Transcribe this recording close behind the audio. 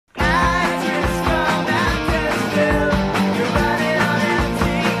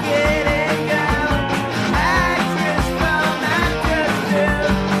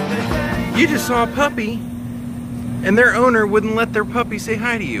just saw a puppy and their owner wouldn't let their puppy say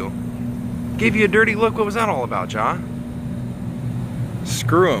hi to you. Gave you a dirty look. What was that all about, Ja?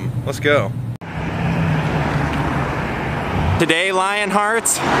 Screw him. Let's go. Today,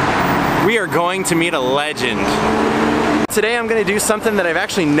 Lionhearts, we are going to meet a legend. Today I'm going to do something that I've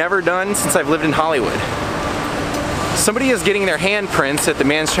actually never done since I've lived in Hollywood. Somebody is getting their handprints at the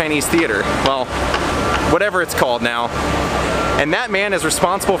Mann's Chinese Theater. Well, whatever it's called now. And that man is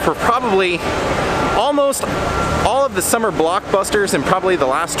responsible for probably almost all of the summer blockbusters in probably the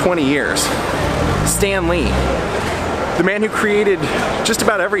last 20 years. Stan Lee. The man who created just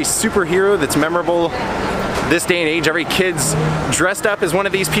about every superhero that's memorable this day and age. Every kid's dressed up as one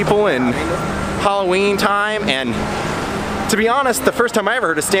of these people in Halloween time, and to be honest, the first time I ever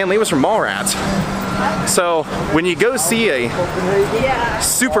heard of Stan Lee was from Mallrats. So when you go see a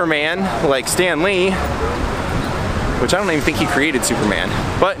Superman like Stan Lee, which I don't even think he created Superman,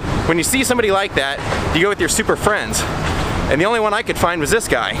 but when you see somebody like that, you go with your super friends. And the only one I could find was this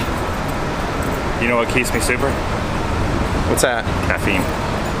guy. You know what keeps me super? What's that? Caffeine.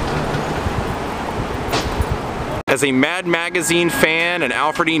 As a Mad Magazine fan and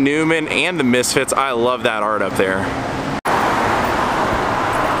Alfred E. Newman and the Misfits, I love that art up there.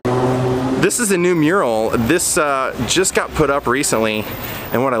 This is a new mural. This just got put up recently,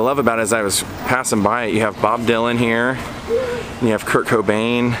 and what I love about it is I was passing by it. You have Bob Dylan here, and you have Kurt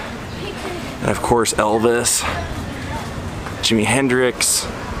Cobain, and of course Elvis, Jimi Hendrix.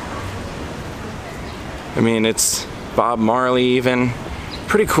 I mean, it's Bob Marley even.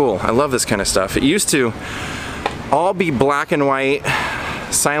 Pretty cool. I love this kind of stuff. It used to all be black and white,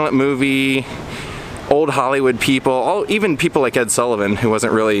 silent movie, old Hollywood people, even people like Ed Sullivan, who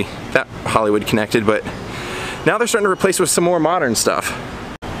wasn't really that Hollywood connected, but now they're starting to replace with some more modern stuff.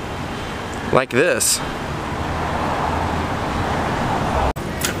 Like this.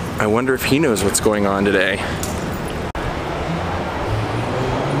 I wonder if he knows what's going on today.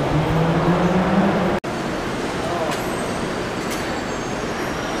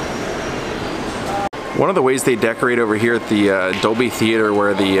 One of the ways they decorate over here at the Dolby Theater,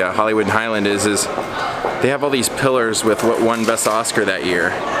 where the Hollywood Highland is they have all these pillars with what won Best Oscar that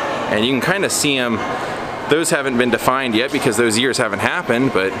year. And you can kind of see them. Those haven't been defined yet because those years haven't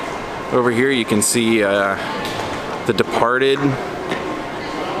happened, but over here you can see The Departed,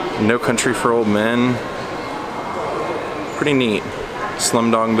 No Country for Old Men. Pretty neat.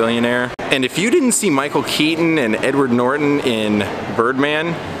 Slumdog Millionaire. And if you didn't see Michael Keaton and Edward Norton in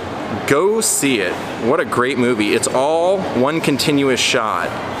Birdman, go see it. What a great movie. It's all one continuous shot.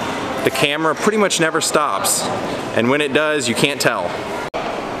 The camera pretty much never stops, and when it does, you can't tell.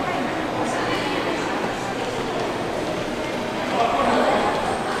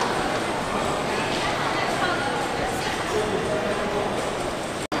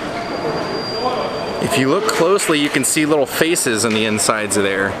 If you look closely, you can see little faces on the insides of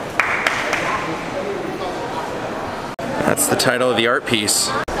there. That's the title of the art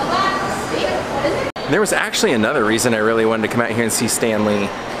piece. There was actually another reason I really wanted to come out here and see Stan Lee.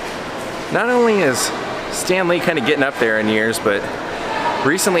 Not only is Stan Lee kind of getting up there in years, but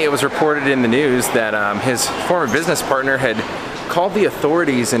recently it was reported in the news that his former business partner had called the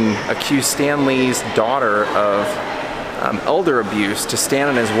authorities and accused Stan Lee's daughter of elder abuse to Stan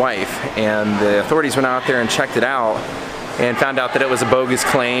and his wife. And the authorities went out there and checked it out and found out that it was a bogus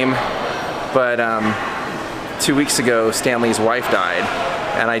claim. But 2 weeks ago, Stan Lee's wife died.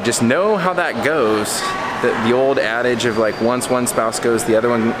 And I just know how that goes. The old adage of like, once one spouse goes, the other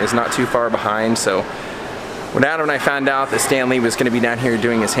one is not too far behind. So when Adam and I found out that Stan Lee was going to be down here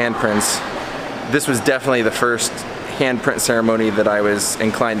doing his handprints, this was definitely the first handprint ceremony that I was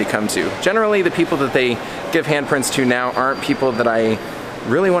inclined to come to. Generally, the people that they give handprints to now aren't people that I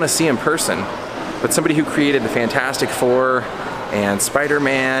really want to see in person. But somebody who created the Fantastic Four and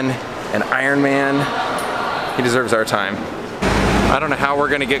Spider-Man and Iron Man, he deserves our time. I don't know how we're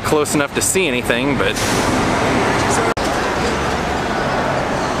going to get close enough to see anything, but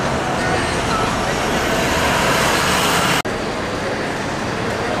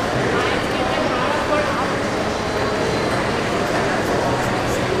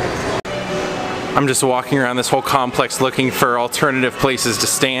I'm just walking around this whole complex looking for alternative places to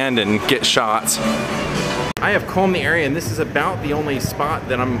stand and get shots. I have combed the area, and this is about the only spot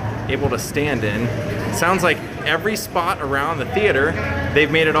that I'm able to stand in. It sounds like every spot around the theater,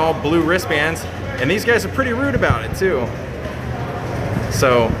 they've made it all blue wristbands, and these guys are pretty rude about it too.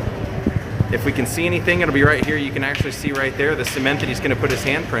 So if we can see anything, it'll be right here. You can actually see right there the cement that he's going to put his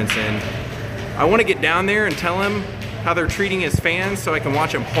handprints in. I want to get down there and tell him how they're treating his fans so I can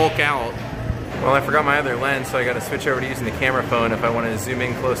watch him Hulk out Well, I forgot my other lens, so I got to switch over to using the camera phone if I want to zoom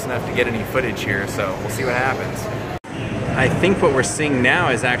in close enough to get any footage here, so we'll see what happens. I think what we're seeing now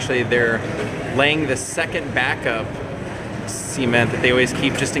is actually they're laying the second backup cement that they always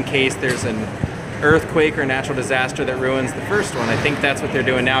keep just in case there's an earthquake or natural disaster that ruins the first one. I think that's what they're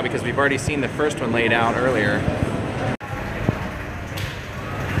doing now because we've already seen the first one laid out earlier.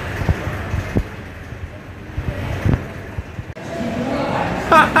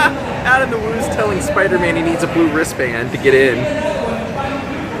 Out in the woods telling Spider-Man he needs a blue wristband to get in.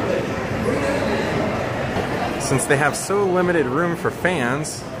 Since they have so limited room for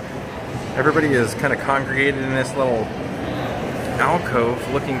fans, everybody is kind of congregated in this little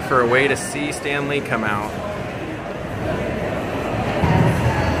alcove looking for a way to see Stan Lee come out.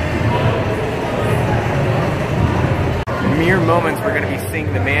 In mere moments, we're going to be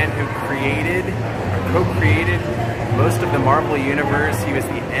seeing the man who created, or co-created, most of the Marvel Universe. He was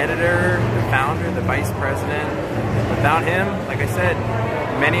the editor, the founder, the vice president. Without him, like I said,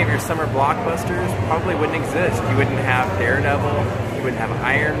 many of your summer blockbusters probably wouldn't exist. You wouldn't have Daredevil, you wouldn't have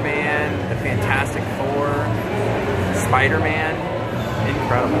Iron Man, the Fantastic Four, Spider-Man.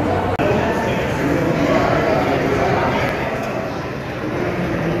 Incredible.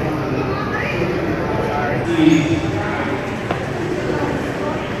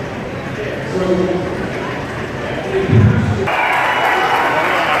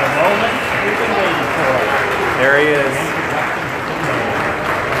 There he is.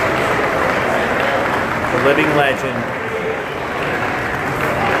 The living legend.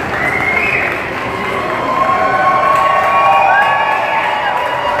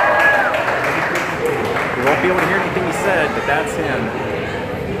 You won't be able to hear anything he said, but that's him.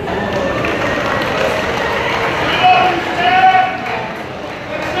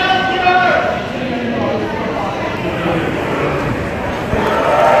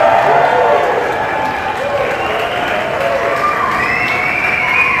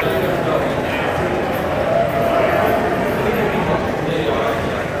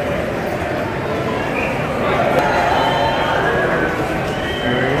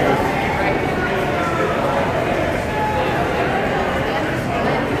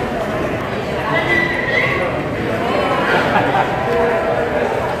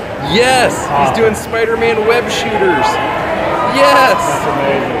 Yes! He's doing Spider-Man web shooters! Yes! That's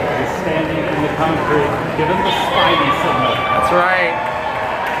amazing. He's standing in the concrete, giving the Spidey signal. That's right.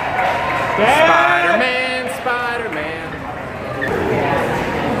 Dad! Spider-Man, Spider-Man.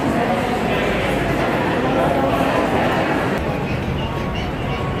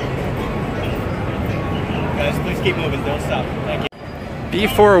 Guys, please keep moving. Don't stop. Thank you. Be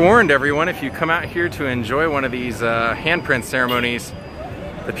forewarned, everyone, if you come out here to enjoy one of these handprint ceremonies,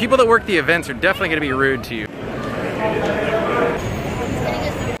 the people that work the events are definitely going to be rude to you.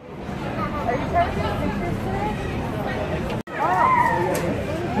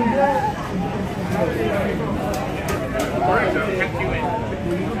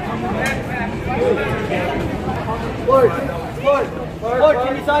 Clark,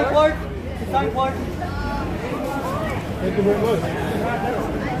 can you sign Clark? Can you sign Clark? Thank you very much.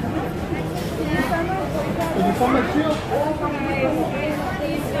 Can you sign my shield?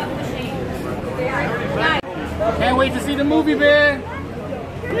 Can't wait to see the movie, man.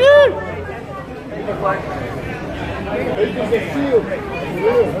 Woo!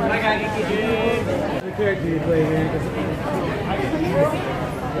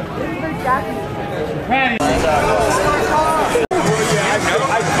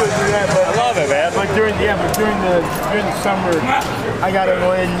 I love it, man. But during the summer, I gotta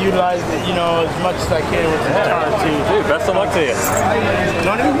go ahead and utilize it, you know, as much as I can with the guitar too. Dude, best of luck to you.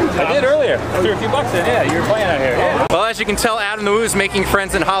 I did earlier. I threw a few bucks in. Yeah, you were playing out here. Yeah. Well, as you can tell, Adam the Woo's making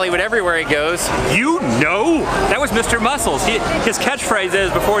friends in Hollywood everywhere he goes. You know, that was Mr. Muscles. His catchphrase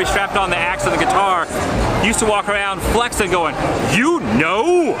is, before he strapped on the axe and the guitar, he used to walk around flexing going, you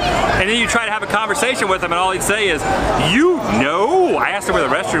know? And then you try to have a conversation with him and all he'd say is, you know? I asked him where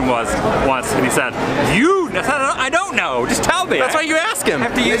the restroom was once and he said, I don't know, just tell me. That's why you ask him. I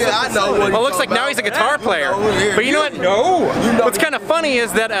have to use I know. Well, it looks like now he's a guitar player. But you know what? No. What's kind of funny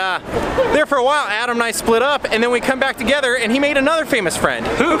is that there for a while, Adam and I split up, and then we come back together, and he made another famous friend.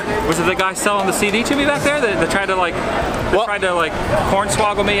 Who? Was it the guy selling the CD to me back there that tried to like,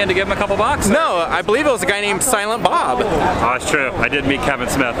 hornswoggle me in to give him a couple bucks? No, I believe it was a guy named Silent Bob. Oh, it's true. I did meet Kevin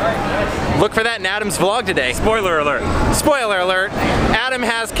Smith. Look for that in Adam's vlog today. Spoiler alert. Spoiler alert, Adam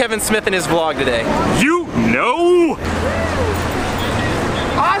has Kevin Smith in his vlog today. You know?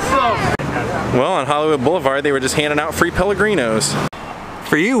 Awesome! Well, on Hollywood Boulevard, they were just handing out free Pellegrinos.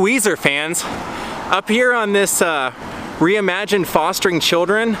 For you Weezer fans, up here on this reimagined Fostering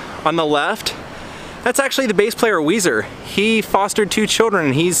Children on the left, That's actually the bass player Weezer. He fostered 2 children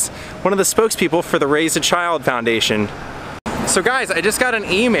and he's one of the spokespeople for the Raise a Child Foundation. So guys, I just got an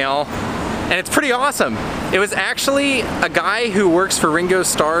email and it's pretty awesome. It was actually a guy who works for Ringo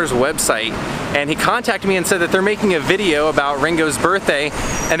Starr's website, and he contacted me and said that they're making a video about Ringo's birthday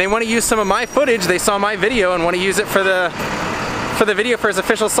and they want to use some of my footage. They saw my video and want to use it for the video for his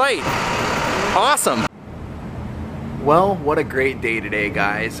official site. Awesome. Well, what a great day today,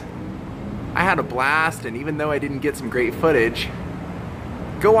 guys. I had a blast, and even though I didn't get some great footage,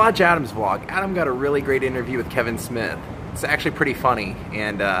 go watch Adam's vlog. Adam got a really great interview with Kevin Smith. It's actually pretty funny,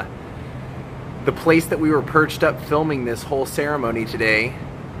 and the place that we were perched up filming this whole ceremony today,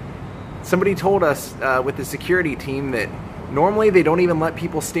 somebody told us with the security team that normally they don't even let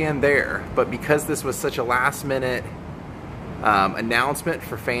people stand there, but because this was such a last-minute announcement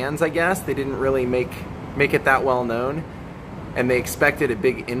for fans, I guess, they didn't really make it that well known, and they expected a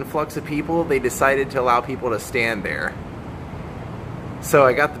big influx of people. They decided to allow people to stand there. So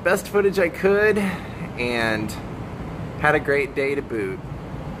I got the best footage I could and had a great day to boot.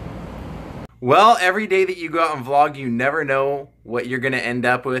 Well, every day that you go out and vlog, you never know what you're gonna end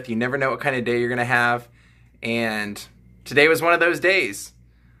up with. You never know what kind of day you're gonna have, and today was one of those days.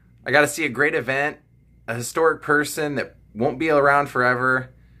 I got to see a great event, a historic person that won't be around forever,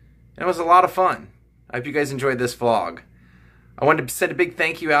 and it was a lot of fun. I hope you guys enjoyed this vlog. I wanted to send a big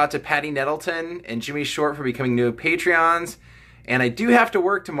thank you out to Patty Nettleton and Jimmy Short for becoming new Patreons. And I do have to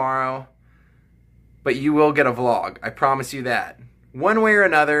work tomorrow, but you will get a vlog. I promise you that. One way or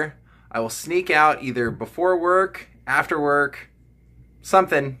another, I will sneak out either before work, after work,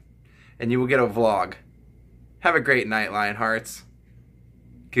 something, and you will get a vlog. Have a great night, Lionhearts.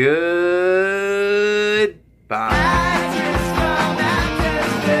 Goodbye.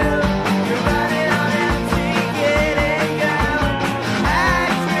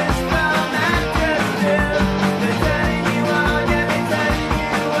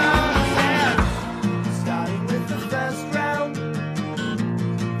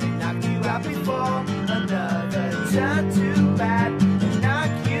 Before another tattoo.